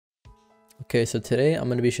Okay, so today I'm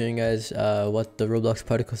going to be showing you guys what the Roblox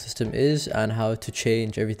particle system is and how to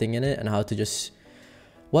change everything in it and how to just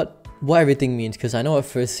what everything means, because I know at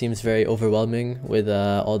first seems very overwhelming with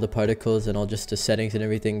all the particles and all just the settings and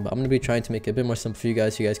everything, but I'm going to be trying to make it a bit more simple for you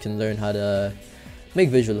guys so you guys can learn how to make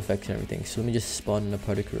visual effects and everything. So let me just spawn in a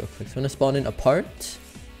particle real quick. So I'm going to spawn in a part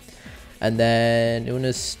and then I'm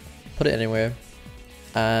going to put it anywhere.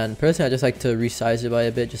 And personally I just like to resize it by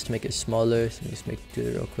a bit just to make it smaller. So let me just do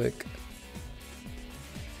it real quick.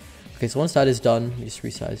 Okay, so once that is done, just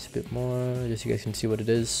resize a bit more just so you guys can see what it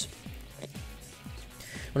is.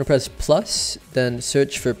 I'm gonna press plus, then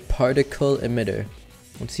search for particle emitter.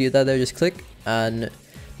 Once you see that there, just click, and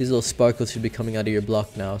these little sparkles should be coming out of your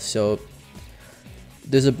block now. So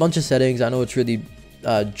there's a bunch of settings. I know it's really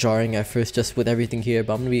jarring at first just with everything here,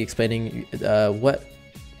 but I'm gonna be explaining what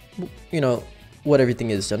everything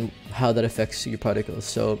is and how that affects your particles.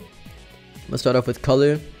 So let's start off with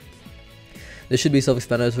color. This should be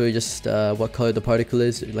self-explanatory, just what color the particle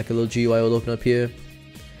is. Like a little GUI will open up here.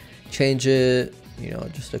 Change it,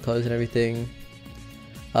 just the colors and everything.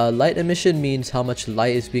 Light emission means how much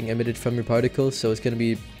light is being emitted from your particle. So it's going to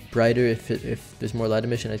be brighter if there's more light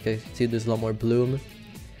emission. As you can see, there's a lot more bloom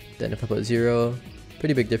than if I put 0.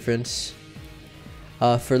 Pretty big difference.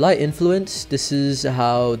 For light influence, this is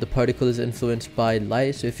how the particle is influenced by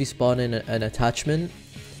light. So if you spawn in an attachment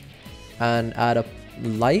and add a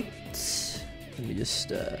light, let me just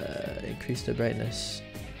increase the brightness.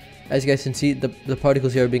 As you guys can see, the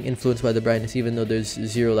particles here are being influenced by the brightness even though there's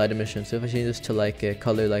 0 light emission. So if I change this to like a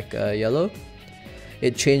color like yellow,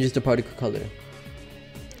 it changes the particle color.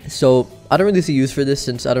 So I don't really see use for this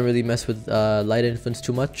since I don't really mess with light influence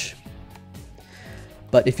too much.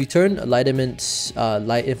 But if you turn light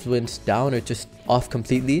influence down or just off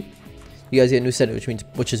completely, you guys get a new setting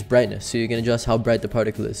which is brightness. So you can adjust how bright the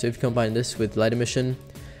particle is. So if you combine this with light emission,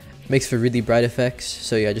 makes for really bright effects.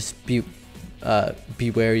 So yeah, just be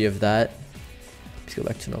wary of that. Let's go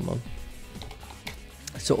back to normal.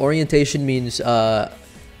 So orientation means how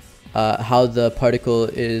the particle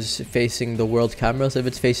is facing the world camera. So if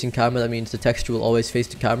it's facing camera, that means the texture will always face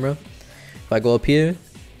the camera. If I go up here,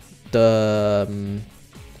 the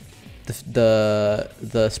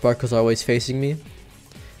sparkles are always facing me.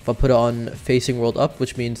 If I put it on facing world up,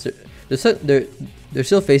 which means they're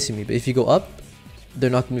still facing me, but if you go up, they're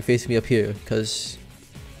not going to be facing me up here because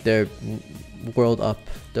they're world up.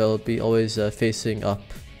 They'll be always facing up.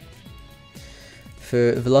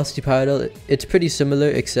 For velocity parallel, it's pretty similar,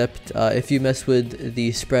 except if you mess with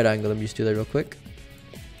the spread angle, let me just do that real quick.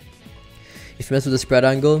 If you mess with the spread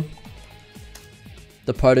angle,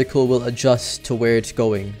 the particle will adjust to where it's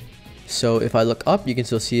going. So if I look up, you can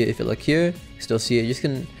still see it. If you look here, you still see it. You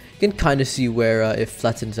can kind of see where it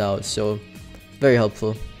flattens out. So very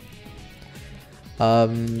helpful.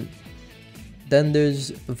 Then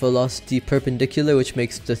there's velocity perpendicular, which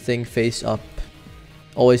makes the thing face up,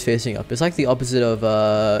 always facing up. It's like the opposite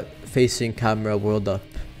of facing camera world up.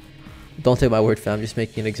 Don't take my word for it, I'm just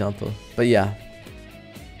making an example. But yeah.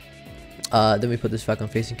 Then we put this back on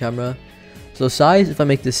facing camera. So size, if I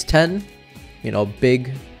make this 10,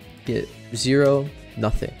 big, get 0,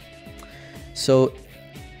 nothing. So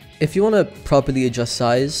if you want to properly adjust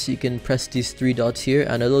size, you can press these 3 dots here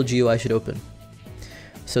and a little GUI should open.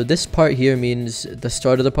 So this part here means the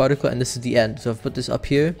start of the particle and this is the end. So if I put this up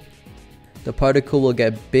here, the particle will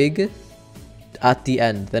get big at the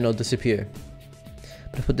end, then it'll disappear.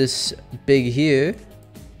 But if I put this big here,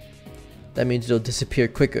 that means it'll disappear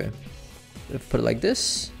quicker. If I put it like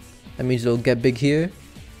this, that means it'll get big here,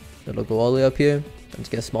 it'll go all the way up here, and it's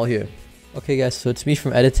get small here. Okay guys, so it's me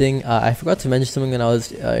from editing. I forgot to mention something when I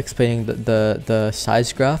was explaining the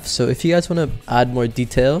size graph. So if you guys want to add more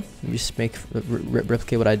detail, let me just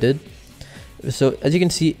replicate what I did. So as you can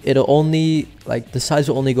see, it'll only, the size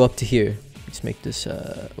will only go up to here. Let's make this,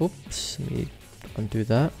 oops, let me undo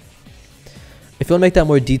that. If you want to make that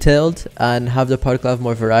more detailed and have the particle have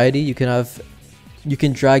more variety, you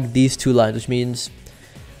can drag these 2 lines, which means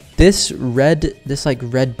this red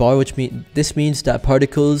bar, this means that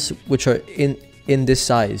particles which are in this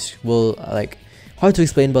size will hard to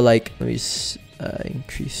explain, but let me just let me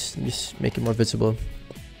just make it more visible.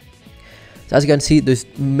 So as you can see, there's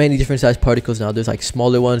many different size particles now. There's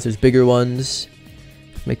smaller ones, there's bigger ones.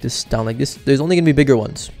 Make this down like this. There's only gonna be bigger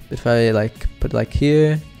ones. If I put it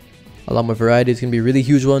here, a lot more variety. It's gonna be really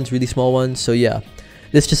huge ones, really small ones. So yeah,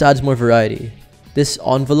 this just adds more variety. This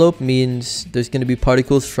envelope means there's going to be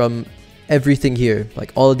particles from everything here,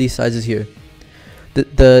 all of these sizes here.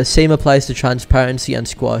 The same applies to transparency and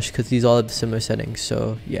squash because these all have similar settings.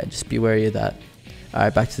 So yeah, just be wary of that.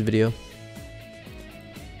 Alright, back to the video.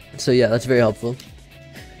 So yeah, that's very helpful.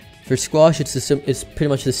 For squash, it's pretty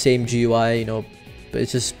much the same GUI, you know, but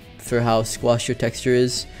it's just for how squash your texture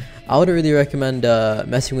is. I wouldn't really recommend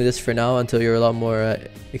messing with this for now until you're a lot more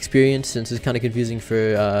experienced, since it's kind of confusing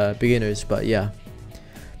for beginners. But yeah,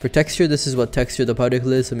 for texture, this is what texture the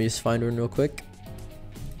particle is. Let me just find one real quick.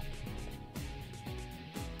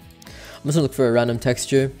 I'm just gonna look for a random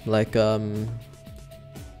texture, like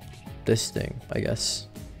this thing, I guess.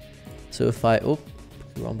 So if I, oh,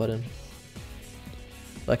 wrong button.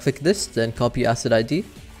 If I click this, then copy asset ID,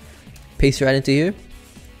 paste it right into here,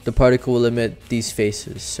 the particle will emit these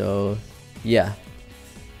faces. So yeah.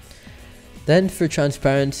 Then for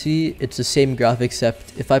transparency, it's the same graph,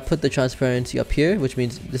 except if I put the transparency up here, which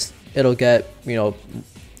means this, it'll get, you know,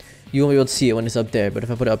 you won't be able to see it when it's up there. But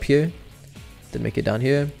if I put it up here, then make it down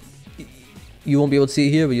here, you won't be able to see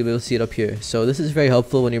it here, but you'll be able to see it up here. So this is very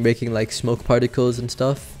helpful when you're making like smoke particles and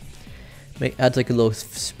stuff. Adds like a little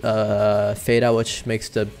fade out, which makes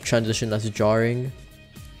the transition less jarring.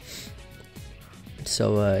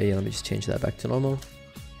 So yeah, let me just change that back to normal.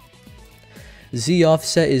 Z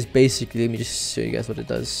offset is basically, let me just show you guys what it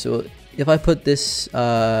does. So if I put this,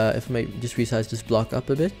 if I just resize this block up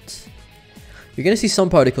a bit, you're gonna see some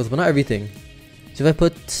particles, but not everything. So if I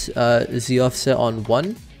put Z offset on 1,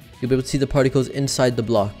 you'll be able to see the particles inside the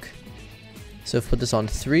block. So if I put this on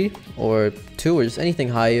 3 or 2 or just anything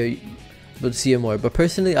higher, you'll be able to see it more. But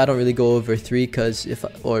personally, I don't really go over 3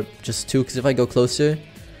 or just 2, because if I go closer,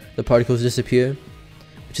 the particles disappear,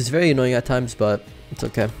 which is very annoying at times, but it's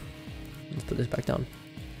okay. Let's put this back down.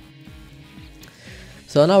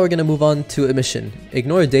 So now we're going to move on to emission.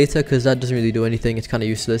 Ignore data, because that doesn't really do anything. It's kind of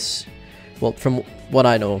useless. Well, from what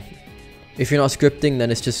I know. If you're not scripting, then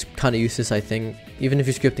it's just kind of useless, I think. Even if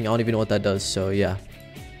you're scripting, I don't even know what that does, so yeah.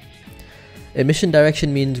 Emission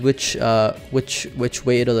direction means which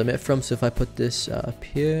way it'll emit from. So if I put this up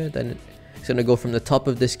here, then it's going to go from the top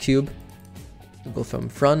of this cube. It'll go from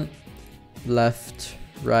front, left,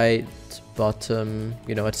 right, bottom,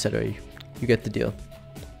 you know, etc. You get the deal.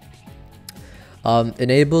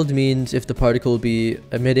 Enabled means if the particle will be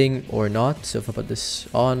emitting or not. So if I put this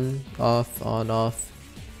on, off.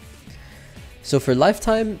 So for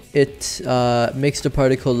lifetime, it makes the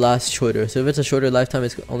particle last shorter. So if it's a shorter lifetime,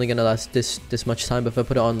 it's only gonna last this much time. But if I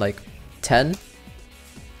put it on like 10,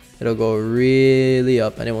 it'll go really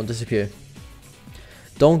up and it won't disappear.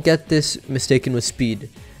 Don't get this mistaken with speed.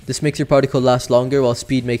 This makes your particle last longer, while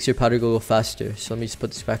speed makes your particle go faster. So let me just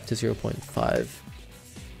put this back to 0.5.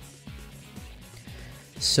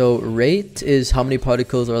 So rate is how many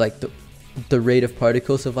particles, or like the rate of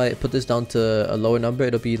particles. So if I put this down to a lower number,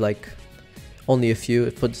 it'll be like only a few.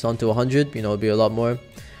 If I put this on to 100, you know, it'll be a lot more.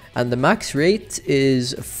 And the max rate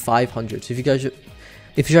is 500. So if you try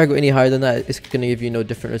to go any higher than that, it's gonna give you no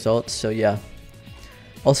different results. So yeah.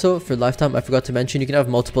 Also, for lifetime, I forgot to mention, you can have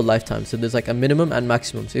multiple lifetimes. So there's like a minimum and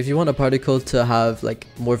maximum. So if you want a particle to have like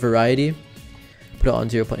more variety, put it on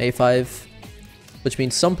 0.85, which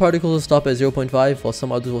means some particles will stop at 0.5, while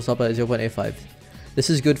some others will stop at 0.85.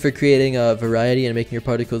 This is good for creating a variety and making your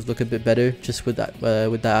particles look a bit better, just with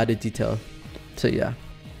that added detail. So yeah.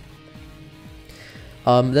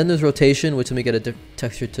 Then there's rotation, which, let me get a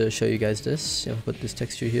texture to show you guys this. So I'll put this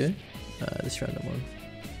texture here, this random one.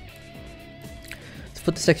 Let's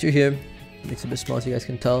put this texture here. Makes it a bit small so you guys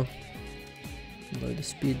can tell. Lower the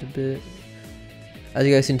speed a bit. As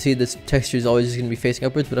you guys can see, this texture is always just going to be facing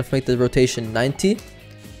upwards, but if I make the rotation 90,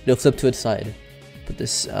 it'll flip to its side. Put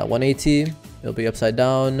this 180, it'll be upside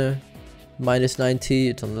down. Minus 90,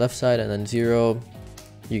 it's on the left side, and then 0,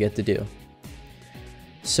 you get the deal.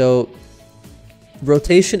 So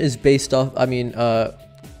rotation is based off,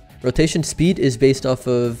 rotation speed is based off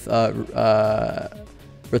of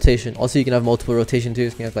rotation. Also, you can have multiple rotation too.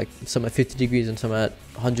 You can have like some at 50 degrees and some at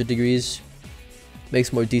 100 degrees.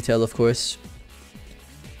 Makes more detail, of course.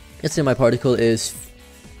 Let's say my particle is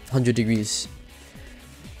 100 degrees.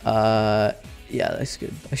 Yeah, that's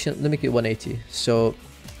good. Actually, let me make it 180. So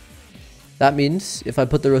that means if I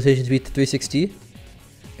put the rotation speed to 360,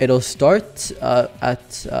 it'll start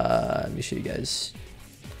let me show you guys.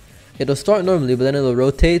 It'll start normally, but then it'll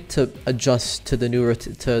rotate to adjust to the new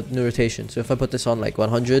rotation. So if I put this on like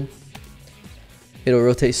 100, it'll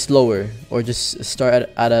rotate slower, or just start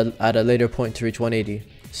at a later point to reach 180.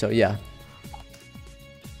 So yeah.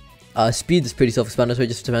 Speed is pretty self-explanatory,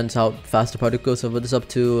 just depends how fast the particle goes. So if I put this up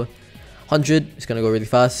to 100, it's gonna go really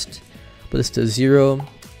fast. Put this to 0,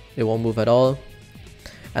 it won't move at all.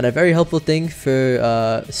 And a very helpful thing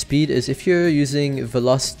for speed is if you're using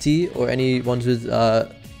velocity, or any ones with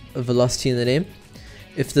velocity in the name,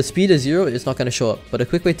 if the speed is 0, it's not going to show up. But a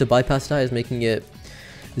quick way to bypass that is making it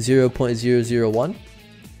 0.001.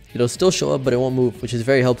 it'll still show up, but it won't move, which is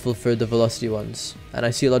very helpful for the velocity ones. And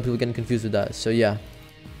I see a lot of people getting confused with that. So yeah.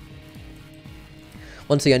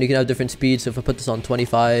 Once again, you can have different speeds. So if I put this on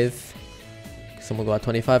 25, some will go at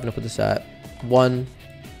 25, and I'll put this at 1.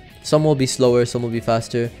 Some will be slower, some will be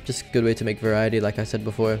faster. Just a good way to make variety, like I said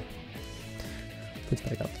before. Put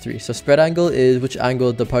back up to 3. So spread angle is which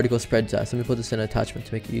angle the particle spreads at. So let me put this in attachment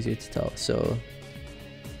to make it easier to tell. So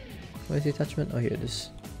where's the attachment? Oh, here it is.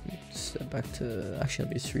 Step back to, actually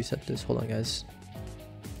let me just reset this. Hold on, guys.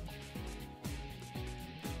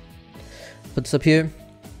 Put this up here.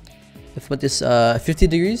 If I put this 50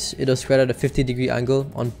 degrees, it'll spread at a 50-degree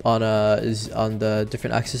angle on the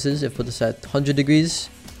different axes. If I put this at 100 degrees,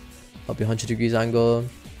 it'll be 100 degrees angle.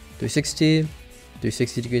 360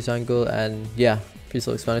 degrees angle, and yeah, pretty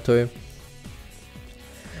self-explanatory.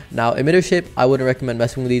 Now, emitter shape, I wouldn't recommend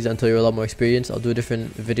messing with these until you're a lot more experienced. I'll do a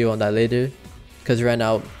different video on that later, because right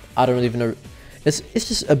now I don't really even know. It's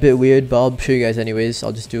just a bit weird, but I'll show you guys anyways.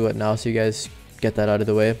 I'll just do it now so you guys get that out of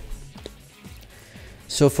the way.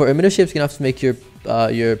 So for emitter shapes, you're gonna have to make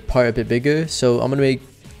your part a bit bigger. So I'm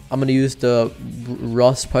gonna use the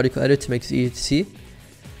Ross particle editor to make this easy to see.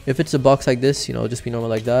 If it's a box like this, you know, just be normal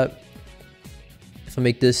like that. If I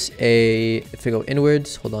make this if I go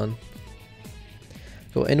inwards, hold on.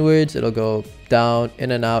 Go inwards, it'll go down,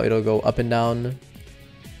 in and out, it'll go up and down.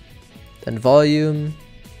 Then volume,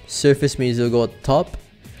 surface means it'll go at the top,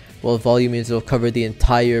 while volume means it'll cover the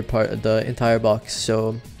entire box.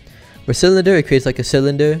 So for cylinder, it creates like a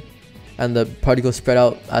cylinder, and the particles spread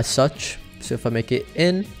out as such. So if I make it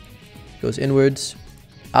in, it goes inwards,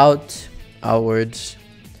 out, outwards.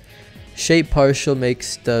 Shape partial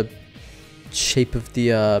makes the shape of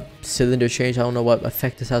the cylinder change. I don't know what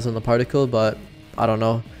effect this has on the particle, but I don't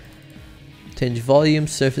know. Change volume,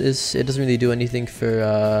 surface, it doesn't really do anything for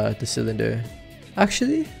the cylinder.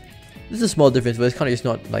 Actually, there's a small difference, but it's kind of just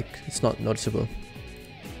not like, it's not noticeable.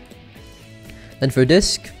 Then for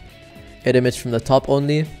disc, it emits from the top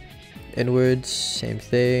only, inwards, same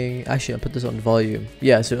thing. Actually, I'll put this on volume.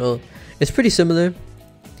 Yeah, so it's pretty similar.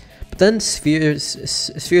 But then sphere is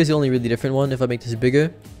the only really different one. If I make this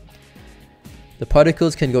bigger, the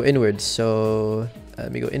particles can go inwards. So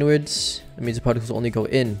let me go inwards. That means the particles only go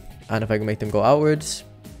in. And if I can make them go outwards,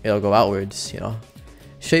 it'll go outwards, you know.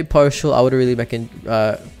 Shape partial, I would really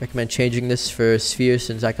recommend changing this for sphere,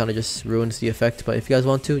 since that kind of just ruins the effect. But if you guys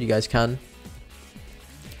want to, you guys can.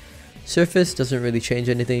 Surface doesn't really change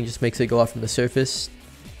anything, just makes it go out from the surface.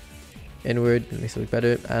 Inward, it makes it look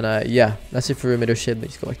better. And yeah, that's it for emitter shape.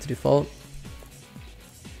 Let's go back to default.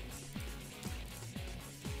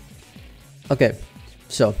 Okay,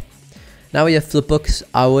 so now we have flipbooks.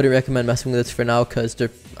 I wouldn't recommend messing with this for now, because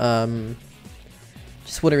they're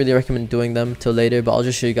just wouldn't really recommend doing them till later, but I'll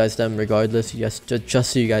just show you guys them regardless,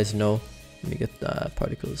 just so you guys know. Let me get the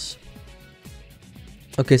particles.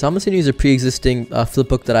 Okay, so I'm just gonna use a pre-existing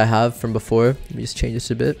flipbook that I have from before. Let me just change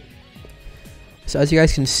this a bit. So as you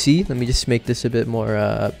guys can see, let me just make this a bit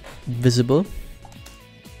more visible.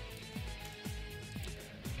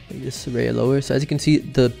 Let me just array lower. So as you can see,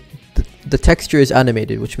 the texture is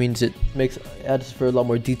animated, which means it adds for a lot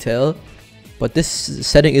more detail. But this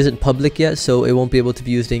setting isn't public yet, so it won't be able to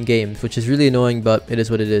be used in games, which is really annoying, but it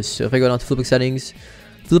is what it is. So if I go down to flipbook settings,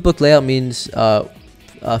 flipbook layout means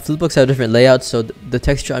flipbooks have different layouts. So the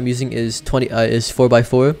texture I'm using is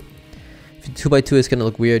 4x4. If 2x2 is gonna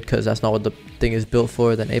look weird because that's not what the thing is built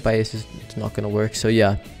for. Then 8x8 is it's not gonna work. So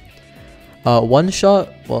yeah, one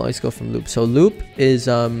shot. Well, let's go from loop. So loop is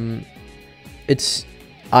I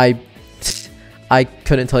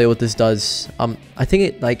couldn't tell you what this does. I think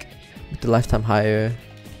it like the lifetime higher.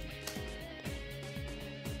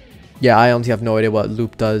 Yeah, I honestly have no idea what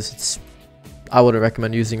loop does. I wouldn't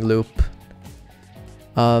recommend using loop.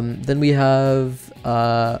 Then we have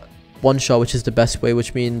one shot, which is the best way,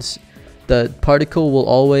 which means the particle will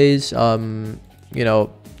always you know,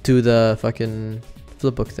 do the fucking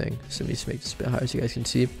flipbook thing. So let me just make this a bit higher so you guys can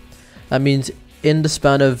see. That means in the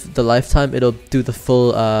span of the lifetime, it'll do the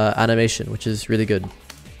full animation, which is really good.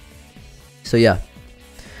 So yeah.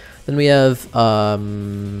 Then we have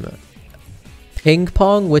ping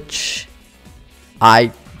pong, which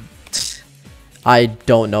I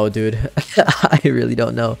don't know, dude. I really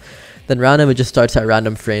don't know. Then random, it just starts at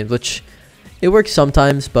random frames, which it works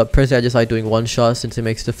sometimes, but personally I just like doing one shot since it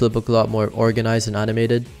makes the flipbook a lot more organized and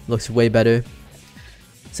animated. Looks way better.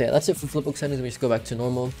 So yeah, that's it for flipbook settings. Let me just go back to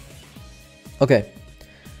normal. Okay,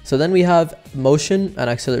 so then we have motion and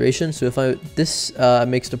acceleration. So if this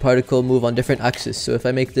makes the particle move on different axes. So if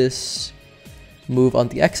I make this move on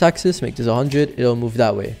the x-axis, make this 100, it'll move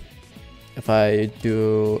that way. If I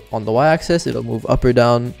do on the y-axis, it'll move up or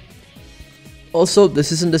down. Also,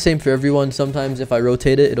 this isn't the same for everyone. Sometimes if I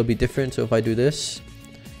rotate it, it'll be different. So if I do this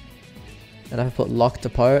and I put locked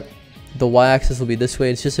apart, the y-axis will be this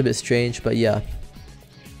way. It's just a bit strange, but yeah,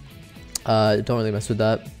 don't really mess with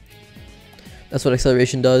that. That's what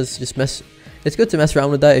acceleration does. Just mess. It's good to mess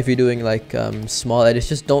around with that if you're doing like small edits.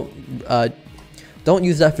 Just don't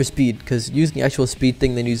use that for speed, because using the actual speed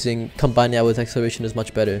thing, then combining that with acceleration is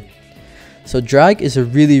much better. So drag is a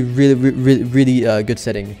really good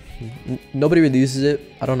setting. Nobody really uses it.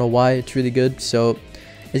 I don't know why. It's really good. So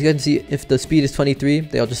as you guys can see, if the speed is 23,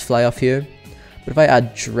 they'll just fly off here. But if I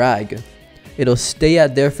add drag, it'll stay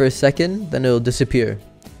at there for a second, then it'll disappear,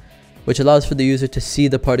 which allows for the user to see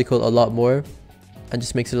the particle a lot more and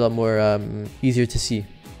just makes it a lot more easier to see.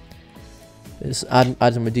 Just add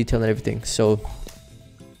some more detail and everything. So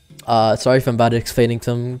sorry if I'm bad at explaining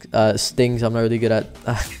some things. I'm not really good at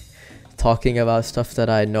talking about stuff that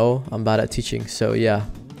I know. I'm bad at teaching. So yeah,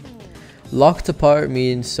 locked apart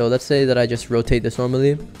means, so let's say that I just rotate this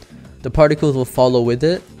normally, the particles will follow with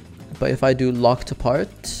it. But if I do locked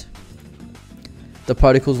apart, the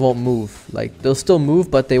particles won't move. Like, they'll still move,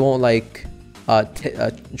 but they won't like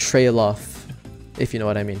trail off, if you know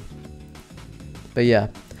what I mean. But yeah,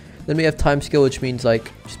 then we have time scale, which means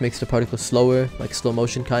like just makes the particle slower, like slow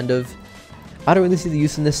motion kind of. I don't really see the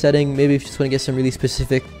use in this setting. Maybe if you just want to get some really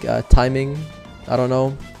specific timing, I don't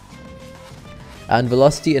know. And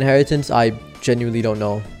velocity inheritance, I genuinely don't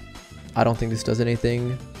know. I don't think this does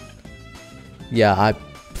anything. Yeah,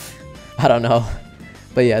 I don't know.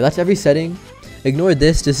 But yeah, that's every setting. Ignore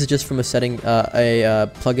this. This is just from a setting, a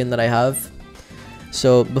plugin that I have.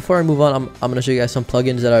 So before I move on, I'm going to show you guys some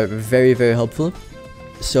plugins that are very helpful.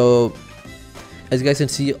 So as you guys can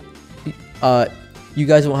see, you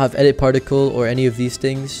guys won't have edit particle or any of these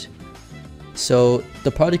things. So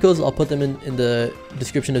the particles, I'll put them in the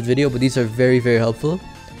description of the video, but these are very helpful.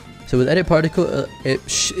 So with edit particle, it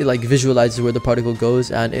like visualizes where the particle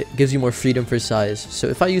goes, and it gives you more freedom for size. So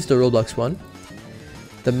if I use the Roblox one,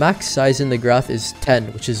 the max size in the graph is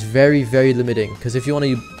 10, which is very limiting, because if you want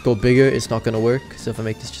to go bigger, it's not going to work. So if I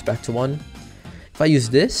make this just back to 1, if I use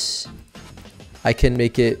this, I can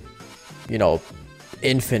make it, you know,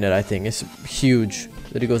 infinite. I think it's huge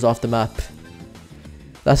that it goes off the map.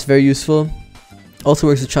 That's very useful. Also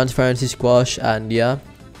works with transparency, squash, and yeah.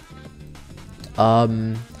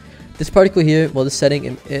 This particle here, well, this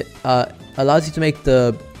setting, it allows you to make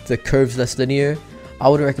the curves less linear. I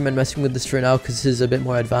wouldn't recommend messing with this for now, because this is a bit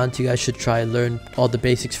more advanced. You guys should try and learn all the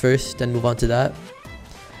basics first, then move on to that.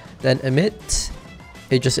 Then emit,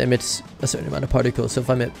 it just emits a certain amount of particles. So if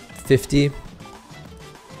I'm at 50,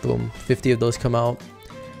 boom, 50 of those come out.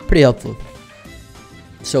 Pretty helpful.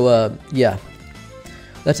 So yeah,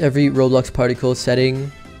 that's every Roblox particle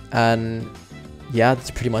setting, and yeah, that's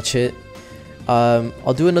pretty much it.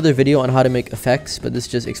 I'll do another video on how to make effects, but this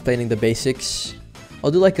is just explaining the basics. I'll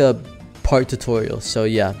do like a part tutorial. So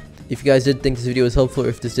yeah, if you guys did think this video was helpful, or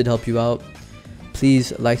if this did help you out,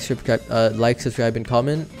 please like, subscribe, and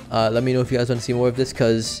comment. Let me know if you guys want to see more of this,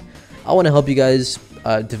 because I want to help you guys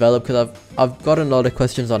develop, because I've gotten a lot of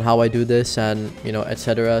questions on how I do this, and you know,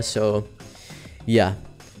 etc. So yeah,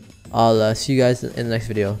 I'll see you guys in the next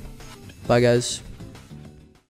video. Bye guys.